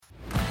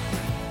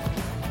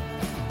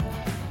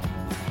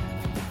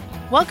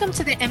Welcome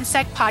to the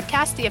MSEC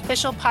podcast, the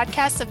official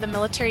podcast of the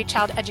Military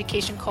Child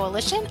Education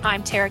Coalition.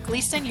 I'm Tara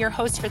Gleason, your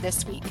host for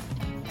this week.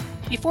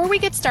 Before we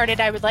get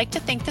started, I would like to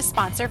thank the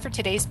sponsor for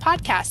today's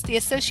podcast, the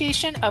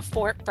Association of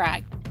Fort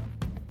Bragg.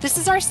 This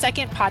is our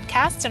second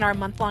podcast in our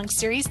month-long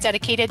series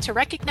dedicated to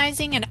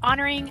recognizing and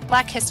honoring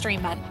Black History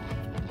Month.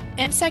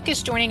 MSEC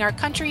is joining our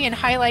country in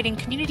highlighting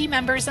community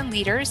members and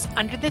leaders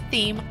under the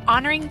theme,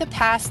 Honoring the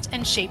Past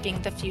and Shaping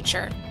the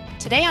Future.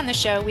 Today on the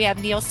show, we have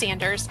Neil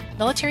Sanders,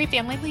 Military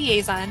Family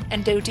Liaison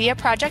and DoDEA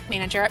Project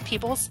Manager at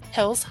Peebles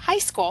Hills High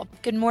School.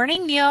 Good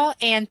morning, Neil,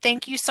 and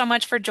thank you so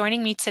much for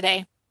joining me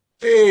today.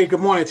 Hey, good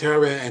morning,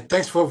 Tara, and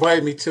thanks for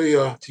inviting me to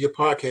your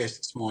podcast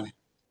this morning.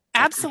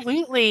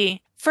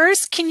 Absolutely.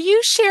 First, can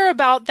you share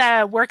about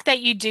the work that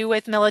you do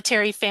with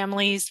military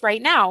families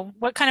right now?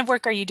 What kind of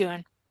work are you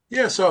doing?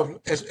 Yeah, so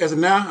as of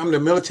now, I'm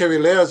the military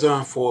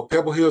liaison for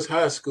Pebble Hills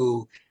High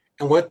School.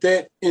 And what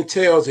that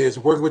entails is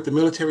working with the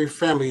military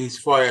families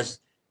as far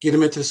as getting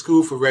them into the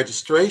school for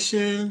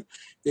registration.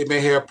 They may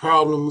have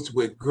problems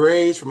with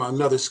grades from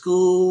another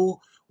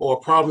school or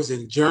problems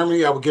in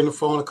Germany. I would get on the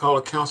phone and call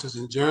the counselors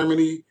in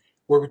Germany,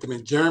 work with them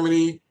in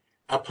Germany.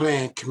 I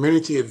plan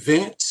community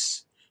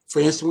events.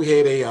 For instance, we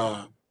had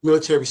a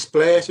military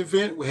splash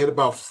event. We had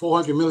about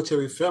 400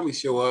 military families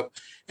show up.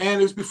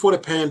 And it was before the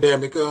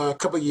pandemic, a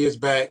couple of years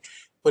back.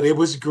 But it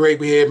was great.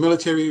 We had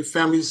military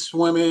families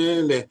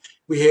swimming, and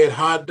we had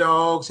hot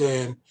dogs,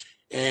 and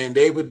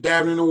they were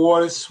diving in the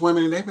water,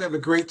 swimming, and they were having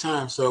a great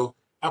time. So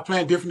I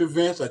plan different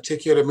events. I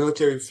take care of the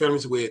military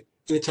families with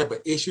any type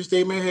of issues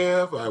they may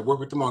have. I work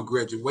with them on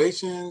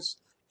graduations.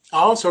 I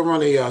also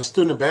run a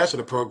student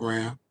ambassador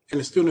program.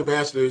 And the student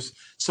ambassadors,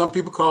 some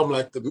people call them,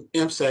 like the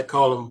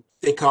MSAC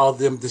they call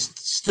them the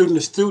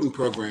student-to-student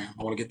program.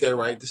 I want to get that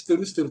right, the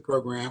student-to-student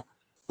program.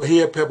 But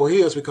here at Pebble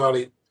Hills, we call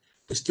it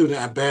the student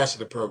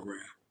ambassador program.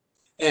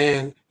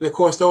 And of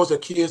course, those are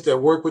kids that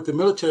work with the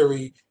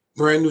military.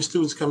 Brand new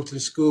students come to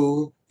the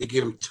school. They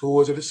give them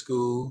tours of the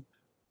school.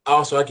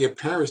 Also, I give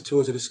parents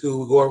tours of the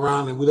school. We go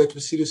around and we let them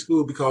see the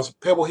school because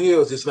Pebble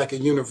Hills is like a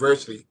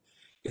university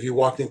if you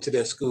walked into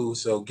that school.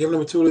 So giving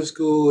them a tour of the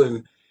school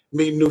and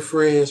meeting new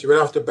friends right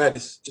off the bat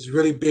is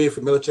really big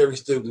for military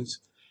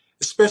students,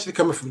 especially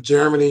coming from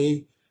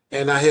Germany.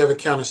 And I have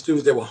encountered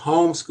students that were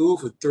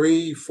homeschooled for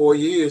 3-4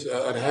 years,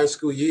 the high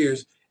school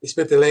years. They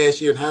spent the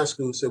last year in high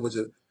school, so it was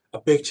a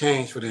big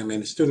change for them.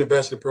 And the Student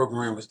Ambassador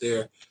Program was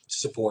there to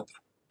support them.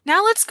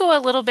 Now let's go a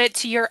little bit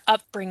to your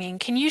upbringing.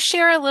 Can you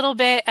share a little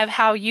bit of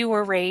how you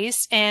were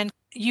raised? And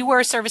you were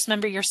a service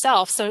member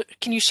yourself, so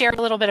can you share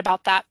a little bit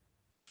about that?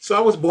 So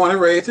I was born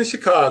and raised in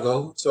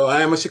Chicago. So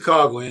I am a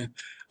Chicagoan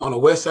on the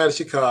west side of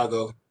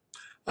Chicago.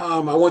 I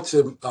went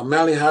to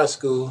Manley High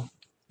School,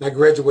 and I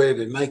graduated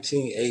in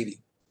 1980.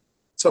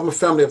 So I'm a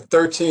family of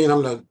 13.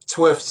 I'm the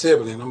 12th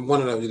sibling. I'm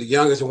one of the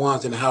youngest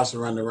ones in the house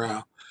running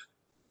around.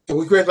 And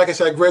like I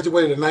said, I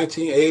graduated in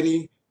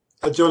 1980.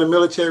 I joined the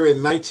military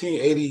in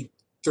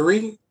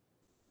 1983.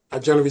 I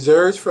joined the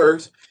reserves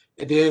first.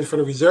 And then from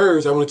the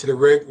reserves, I went to the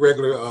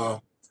regular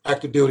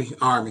active duty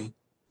Army.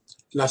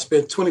 And I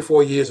spent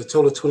 24 years, a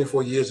total of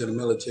 24 years in the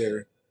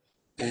military.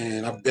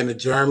 And I've been to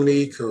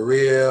Germany,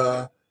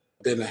 Korea,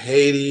 been to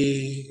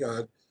Haiti,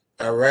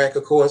 Iraq,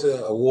 of course,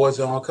 a war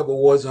zone, a couple of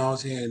war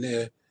zones here and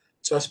there.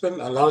 So I spent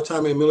a lot of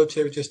time in the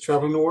military just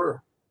traveling the world.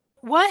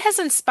 What has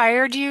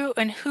inspired you,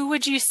 and who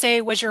would you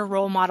say was your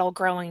role model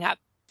growing up?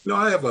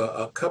 I have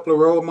a couple of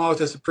role models.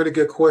 That's a pretty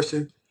good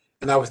question.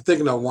 And I was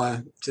thinking of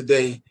one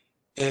today,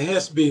 and it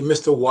has to be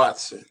Mr.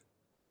 Watson.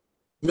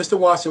 Mr.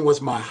 Watson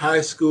was my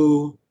high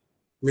school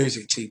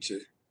music teacher.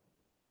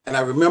 And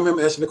I remember him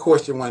asking the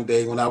question one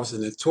day when I was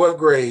in the 12th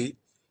grade.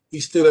 He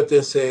stood up there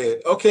and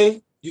said,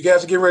 "Okay, you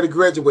guys are getting ready to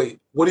graduate.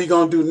 What are you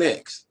going to do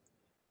next?"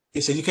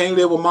 He said, "You can't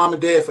live with mom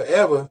and dad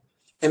forever."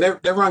 And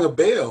that rang a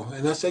bell.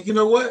 And I said, you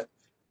know what?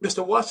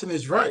 Mr. Watson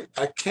is right.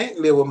 I can't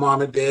live with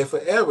mom and dad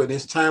forever. And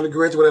it's time to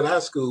graduate at high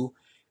school.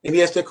 And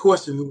he asked that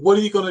question, what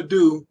are you going to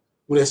do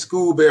when that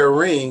school bell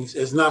rings?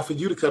 It's not for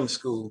you to come to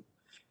school.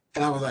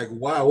 And I was like,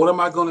 wow, what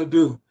am I going to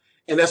do?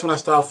 And that's when I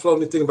started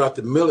floating and thinking about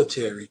the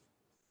military.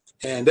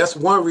 And that's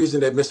one reason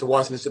that Mr.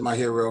 Watson is my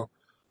hero.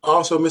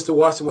 Also, Mr.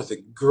 Watson was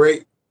a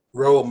great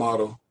role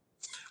model.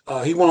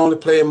 He went on to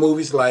play in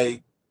movies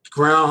like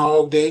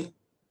Groundhog Day,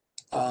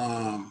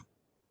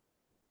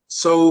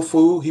 Soul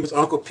Food. He was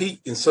Uncle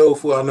Pete in Soul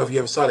Food. I don't know if you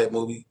ever saw that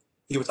movie.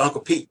 He was Uncle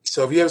Pete.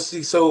 So if you ever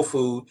see Soul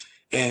Food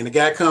and the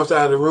guy comes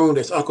out of the room,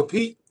 that's Uncle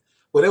Pete.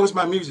 Well, that was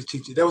my music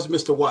teacher. That was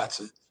Mr.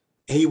 Watson.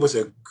 And he was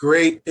a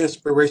great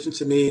inspiration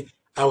to me.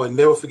 I would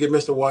never forget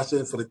Mr.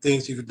 Watson for the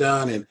things he's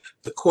done and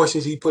the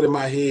questions he put in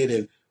my head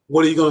and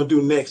what are you going to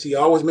do next? He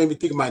always made me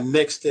think of my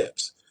next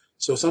steps.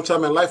 So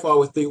sometime in life, I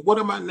always think, what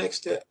are my next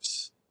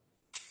steps?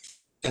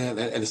 And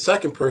the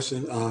second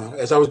person,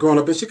 as I was growing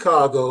up in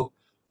Chicago,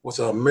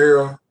 was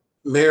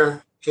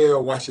Mayor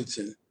Harold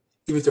Washington.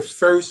 He was the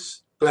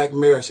first Black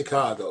mayor of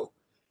Chicago.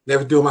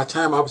 Never during my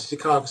time I was in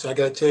Chicago, so I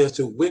got a chance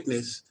to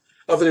witness,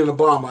 other than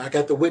Obama, I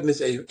got to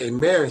witness a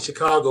mayor in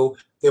Chicago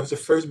that was the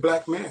first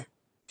Black mayor.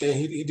 And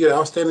he did an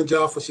outstanding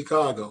job for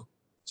Chicago.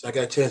 So I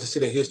got a chance to see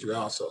that history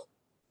also.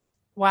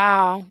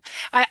 Wow.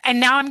 And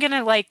now I'm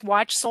gonna like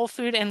watch Soul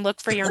Food and look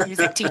for your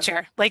music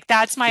teacher. Like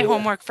that's my Yeah.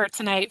 homework for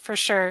tonight for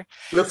sure.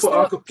 Look for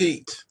So Uncle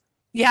Pete.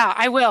 yeah,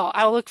 I will.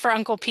 I'll look for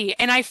Uncle Pete.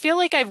 And I feel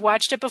like I've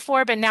watched it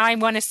before, but now I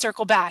want to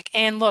circle back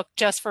and look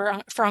just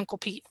for Uncle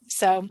Pete.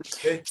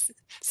 Okay.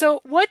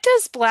 So what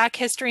does Black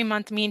History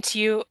Month mean to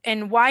you,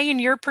 and why, in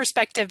your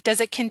perspective,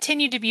 does it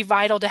continue to be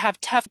vital to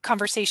have tough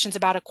conversations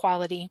about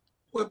equality?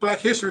 Well, Black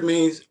history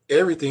means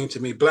everything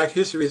to me. Black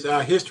history is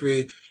our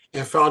history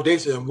and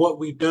foundation of what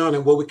we've done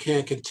and what we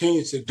can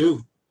continue to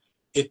do.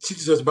 It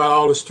teaches us about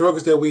all the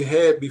struggles that we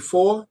had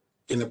before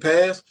in the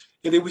past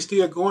and that we're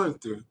still going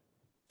through.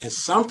 And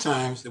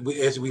sometimes,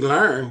 as we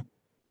learn,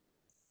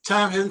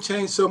 time hasn't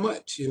changed so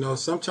much.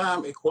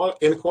 Sometimes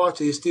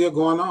inequality is still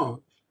going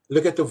on.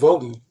 Look at the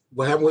voting.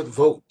 What happened with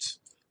votes?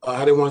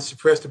 How they want to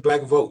suppress the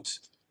black votes.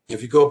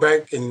 If you go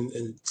back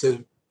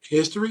into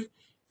history,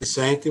 the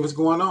same thing was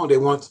going on. They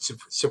want to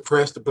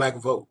suppress the black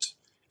votes,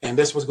 and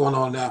that's what's going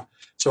on now.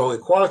 So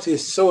equality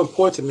is so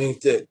important to me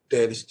that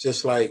it's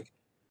just like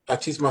I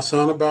teach my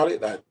son about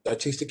it. I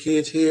teach the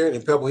kids here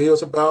in Pebble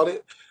Hills about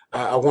it.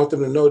 I want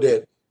them to know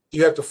that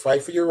you have to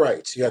fight for your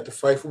rights. You have to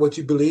fight for what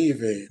you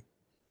believe in.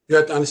 You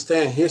have to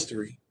understand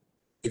history.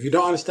 If you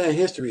don't understand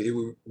history,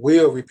 it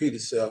will repeat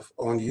itself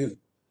on you.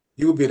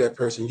 You will be that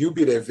person. You'll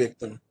be that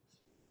victim.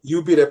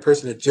 You'll be that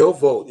person that your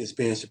vote is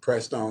being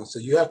suppressed on. So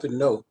you have to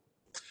know.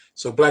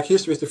 So Black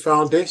history is the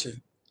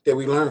foundation that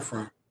we learn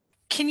from.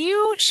 Can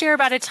you share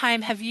about a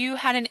time, have you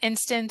had an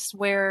instance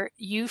where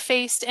you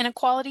faced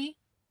inequality?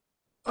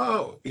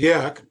 Oh,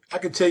 yeah. I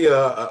could tell you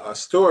a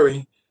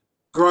story.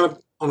 Growing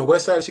up on the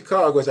west side of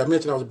Chicago, as I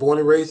mentioned, I was born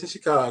and raised in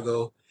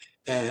Chicago.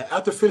 And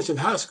after finishing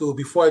high school,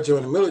 before I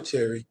joined the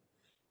military,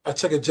 I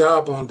took a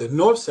job on the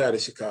north side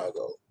of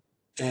Chicago.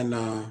 And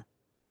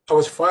I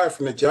was fired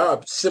from the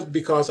job simply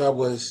because I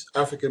was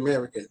African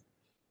American,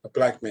 a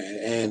black man.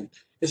 And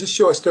it's a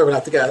short story, but I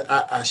think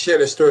I share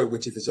that story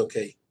with you if it's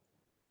okay.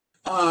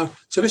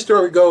 So this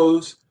story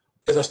goes,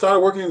 as I started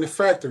working in the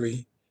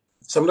factory,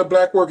 some of the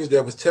black workers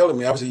there was telling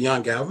me, I was a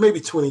young guy, maybe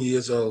 20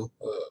 years old,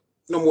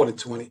 no more than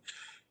 20.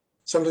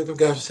 Some of the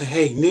guys would say,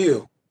 hey,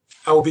 Neil,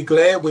 I will be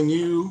glad when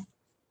you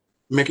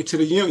make it to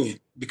the union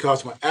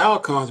because when Al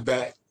comes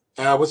back,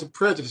 Al was a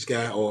prejudice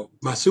guy, or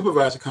my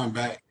supervisor come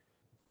back,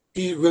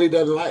 he really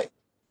doesn't like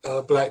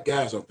black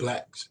guys or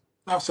blacks.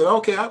 I said,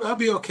 okay, I'll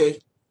be okay.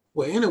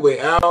 Well, anyway,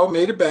 Al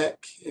made it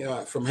back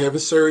from having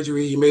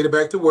surgery. He made it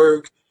back to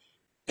work.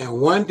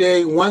 And one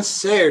day, one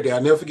Saturday,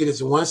 I'll never forget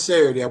this, one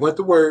Saturday, I went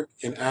to work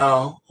and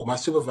Al, or my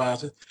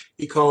supervisor,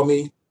 he called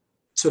me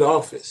to the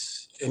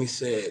office and he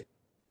said,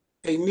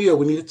 hey, Neil,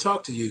 we need to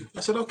talk to you.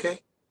 I said, okay.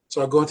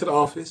 So I go into the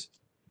office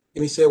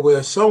and he said,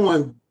 well,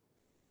 someone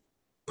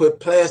put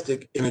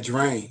plastic in a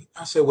drain.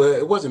 I said, well,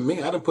 it wasn't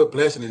me. I didn't put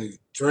plastic in a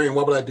drain.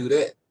 Why would I do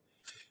that?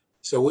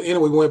 So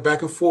anyway, we went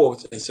back and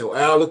forth. And so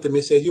Al looked at me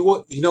and said,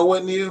 you know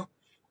what, Neil?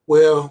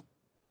 Well,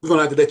 we're going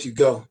to have to let you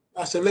go.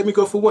 I said, let me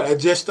go for what? I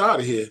just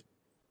started here.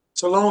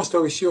 So long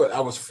story short,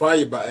 I was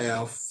fired by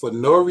Al for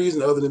no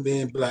reason other than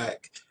being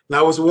black. And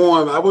I was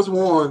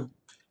warned,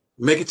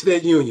 make it to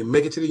that union,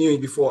 make it to the union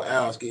before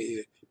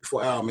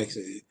before Al makes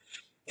it.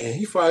 And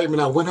he fired me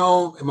and I went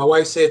home and my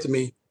wife said to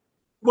me,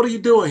 what are you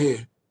doing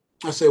here?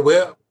 I said,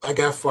 well, I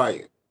got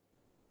fired.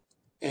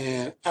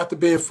 And after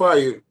being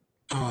fired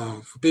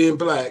for being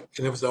black,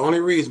 and it was the only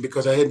reason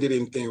because I hadn't did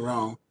anything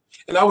wrong,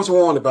 and I was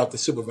warned about the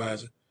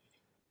supervisor,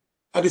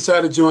 I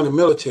decided to join the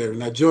military.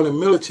 And I joined the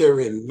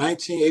military in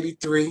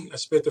 1983. I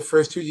spent the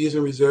first 2 years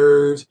in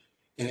reserves.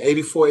 In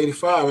 84,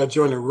 85, I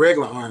joined the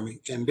regular Army.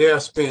 And there I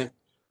spent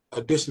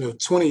additional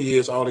 20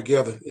 years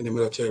altogether in the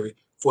military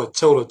for a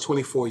total of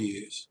 24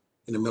 years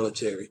in the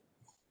military.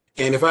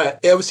 And if I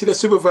ever see that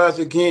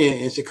supervisor again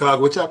in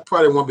Chicago, which I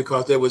probably won't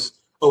because that was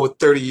over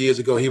 30 years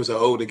ago, he was an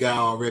older guy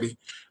already,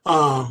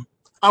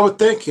 I would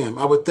thank him.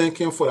 I would thank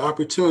him for the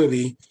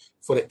opportunity,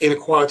 for the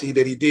inequality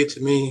that he did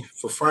to me,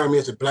 for firing me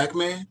as a black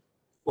man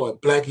or a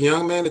black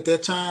young man at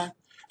that time.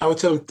 I would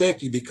tell him,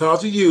 thank you.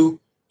 Because of you,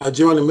 I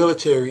joined the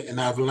military and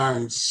I've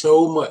learned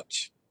so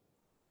much.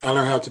 I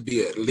learned how to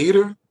be a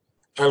leader.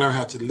 I learned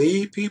how to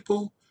lead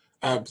people.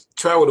 I've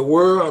traveled the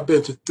world. I've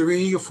been to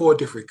 3 or 4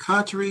 different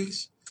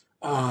countries.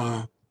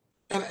 Uh,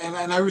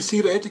 and I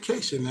received an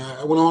education.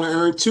 I went on to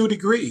earn 2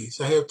 degrees.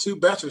 I have 2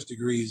 bachelor's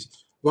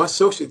degrees, 1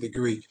 associate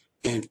degree.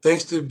 And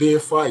thanks to being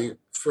fired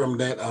from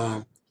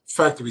that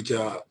factory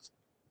job,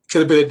 could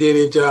have been a dead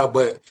end job,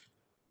 but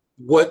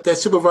what that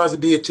supervisor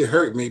did to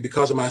hurt me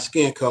because of my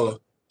skin color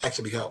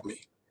actually helped me.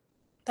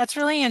 That's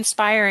really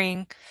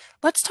inspiring.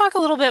 Let's talk a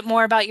little bit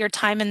more about your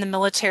time in the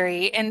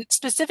military and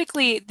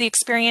specifically the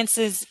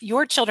experiences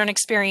your children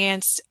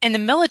experienced in the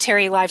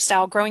military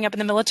lifestyle, growing up in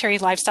the military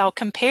lifestyle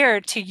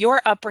compared to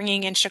your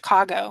upbringing in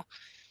Chicago.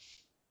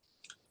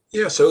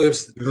 Yeah, so it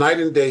was night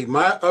and day.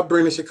 My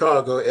upbringing in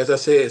Chicago, as I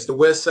said, it's the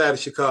west side of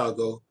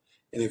Chicago.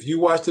 And if you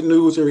watch the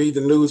news and read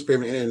the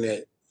newspaper and the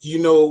internet, you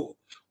know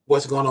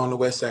what's going on the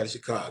west side of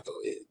Chicago.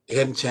 It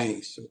hadn't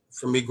changed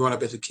from me growing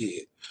up as a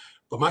kid.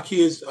 But my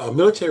kids'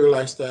 military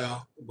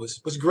lifestyle was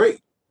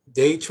great.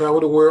 They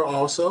traveled the world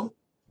also.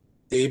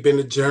 They've been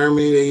to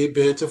Germany, they've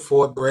been to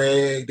Fort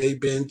Bragg, they've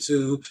been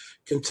to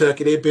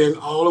Kentucky, they've been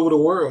all over the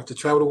world to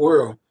travel the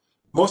world.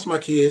 Most of my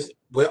kids,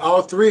 well,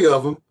 all three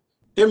of them,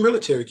 they're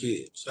military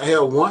kids. I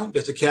have one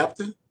that's a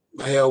captain.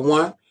 I have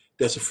one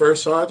that's a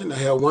first sergeant. I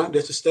have one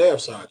that's a staff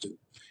sergeant.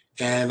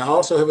 And I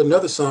also have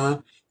another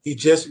son. He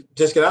just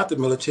got out the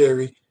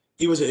military.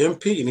 He was an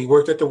MP and he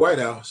worked at the White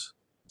House.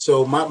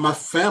 So my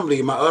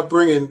family, my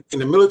upbringing in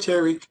the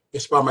military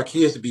inspired my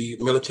kids to be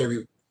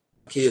military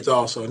kids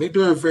also. And they're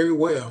doing very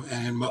well.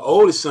 And my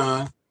oldest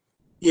son,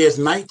 he has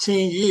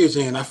 19 years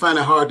in. I find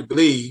it hard to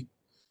believe.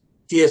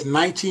 He has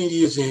 19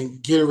 years in,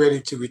 getting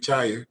ready to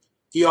retire.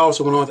 He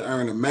also went on to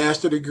earn a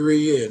master's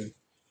degree.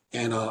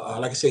 And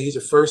like I said, he's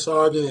a first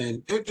sergeant.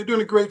 And they're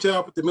doing a great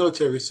job with the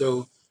military.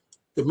 So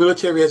the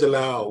military has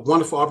allowed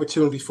wonderful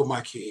opportunities for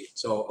my kids,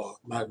 so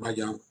my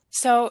young.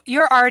 So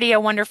you're already a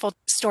wonderful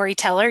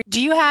storyteller. Do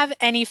you have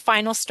any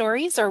final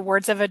stories or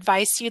words of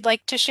advice you'd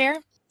like to share?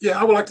 Yeah,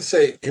 I would like to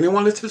say,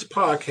 anyone listening to this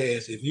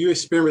podcast, if you're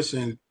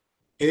experiencing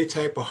any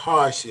type of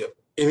hardship,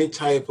 any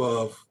type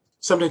of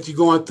something that you're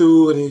going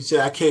through and you say,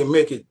 I can't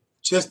make it,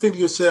 just think to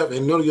yourself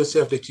and know to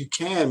yourself that you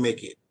can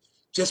make it.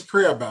 Just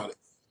pray about it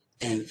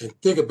and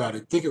think about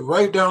it. Think it,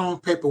 write it down on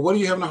paper. What are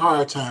you having a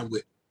hard time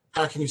with?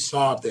 How can you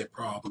solve that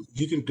problem?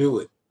 You can do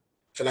it.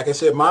 And like I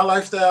said, my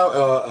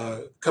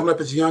lifestyle, coming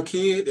up as a young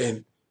kid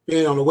and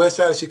being on the west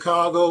side of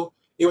Chicago,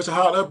 it was a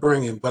hard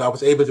upbringing, but I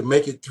was able to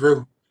make it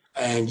through.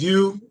 And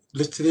you,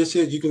 listen to this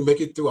here, you can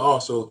make it through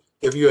also.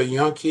 If you're a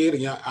young kid, a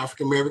young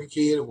African-American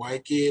kid, a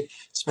white kid,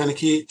 Hispanic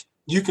kid,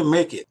 you can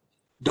make it.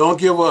 Don't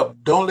give up.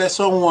 Don't let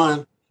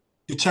someone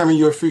determine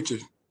your future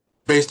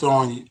based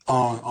on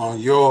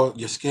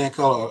your skin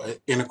color, or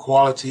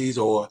inequalities,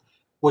 or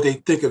what they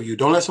think of you.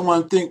 Don't let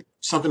someone think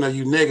something of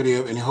you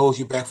negative and it holds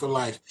you back for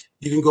life.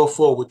 You can go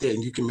forward with it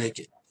and you can make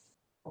it.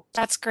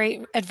 That's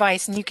great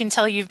advice. And you can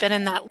tell you've been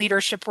in that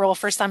leadership role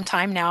for some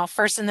time now,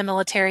 first in the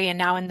military and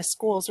now in the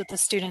schools with the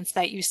students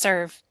that you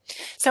serve.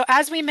 So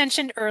as we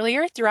mentioned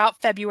earlier,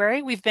 throughout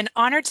February, we've been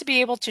honored to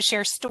be able to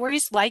share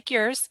stories like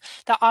yours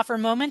that offer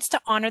moments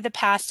to honor the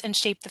past and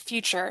shape the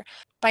future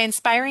by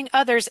inspiring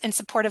others in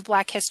support of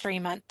Black History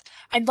Month.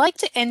 I'd like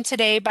to end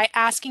today by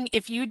asking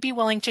if you'd be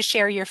willing to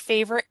share your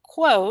favorite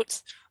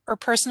quote or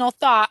personal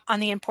thought on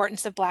the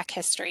importance of Black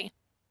history.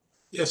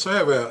 Yes, I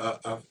have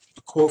a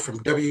quote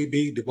from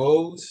W.B. Du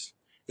Bois,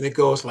 and it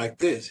goes like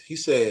this. He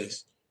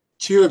says,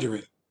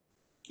 children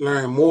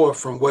learn more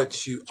from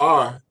what you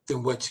are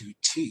than what you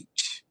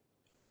teach.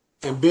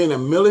 And being a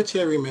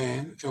military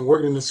man and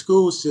working in the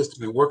school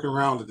system and working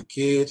around with the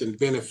kids and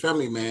being a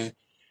family man,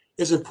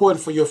 it's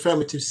important for your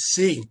family to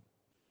see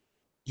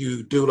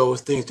you do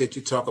those things that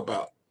you talk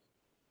about.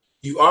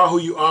 You are who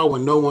you are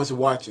when no one's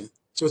watching.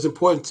 So it's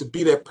important to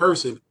be that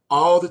person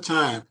all the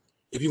time.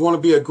 If you want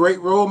to be a great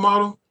role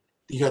model,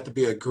 you have to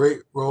be a great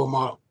role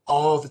model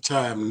all the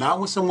time. Not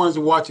when someone's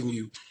watching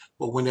you,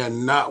 but when they're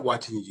not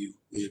watching you.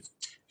 If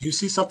you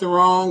see something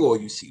wrong, or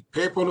you see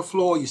paper on the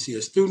floor, you see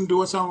a student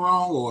doing something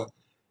wrong, or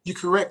you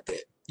correct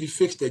that, you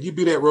fix that, you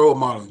be that role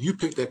model. You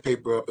pick that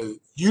paper up, and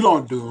you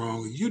don't do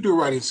wrong, you do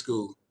right in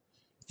school.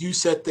 You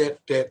set that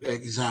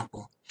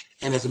example.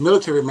 And as a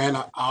military man,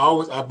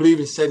 I believe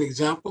in setting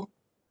example.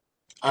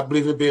 I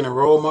believe in being a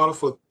role model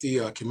for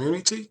the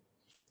community.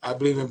 I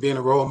believe in being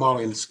a role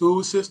model in the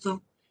school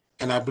system.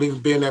 And I believe in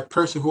being that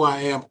person who I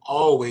am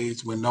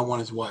always when no one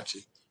is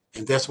watching.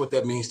 And that's what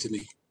that means to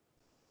me.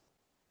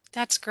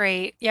 That's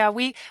great. Yeah,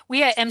 we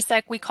at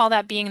MSEC, we call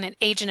that being an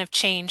agent of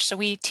change. So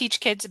we teach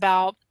kids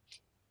about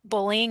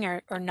bullying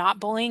or not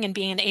bullying and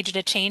being an agent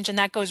of change. And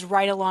that goes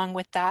right along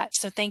with that.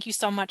 So thank you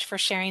so much for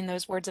sharing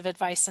those words of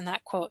advice and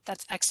that quote.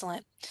 That's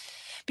excellent.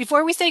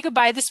 Before we say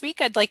goodbye this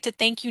week, I'd like to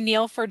thank you,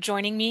 Neil, for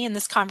joining me in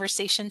this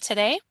conversation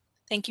today.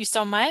 Thank you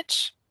so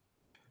much.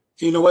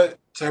 You know what,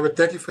 Tara,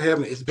 thank you for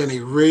having me. It's been a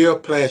real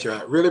pleasure.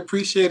 I really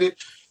appreciate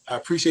it. I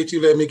appreciate you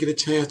letting me get a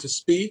chance to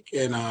speak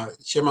and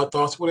share my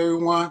thoughts with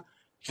everyone.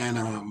 And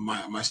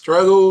my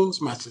struggles,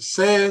 my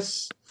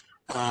success,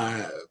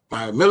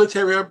 my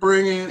military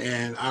upbringing,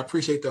 and I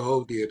appreciate the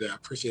whole deal. I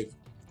appreciate it.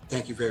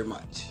 Thank you very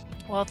much.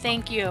 Well,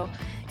 thank you.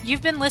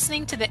 You've been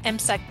listening to the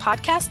MSEC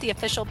podcast, the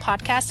official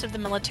podcast of the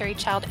Military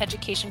Child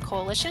Education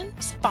Coalition,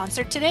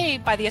 sponsored today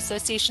by the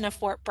Association of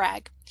Fort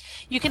Bragg.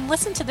 You can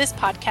listen to this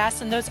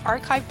podcast and those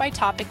archived by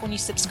topic when you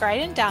subscribe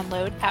and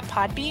download at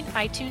Podbean,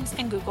 iTunes,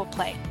 and Google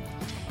Play.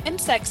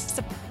 MSEC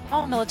supports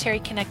all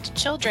military-connected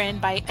children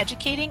by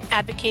educating,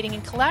 advocating,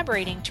 and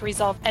collaborating to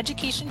resolve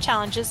education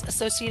challenges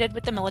associated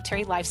with the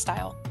military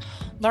lifestyle.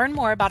 Learn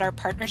more about our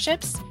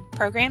partnerships,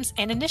 programs,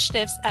 and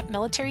initiatives at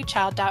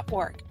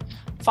militarychild.org.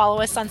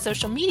 Follow us on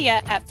social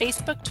media at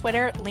Facebook,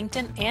 Twitter,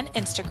 LinkedIn, and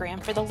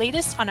Instagram for the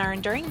latest on our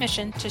enduring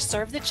mission to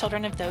serve the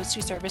children of those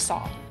who serve us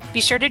all.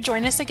 Be sure to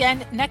join us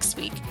again next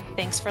week.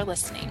 Thanks for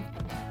listening.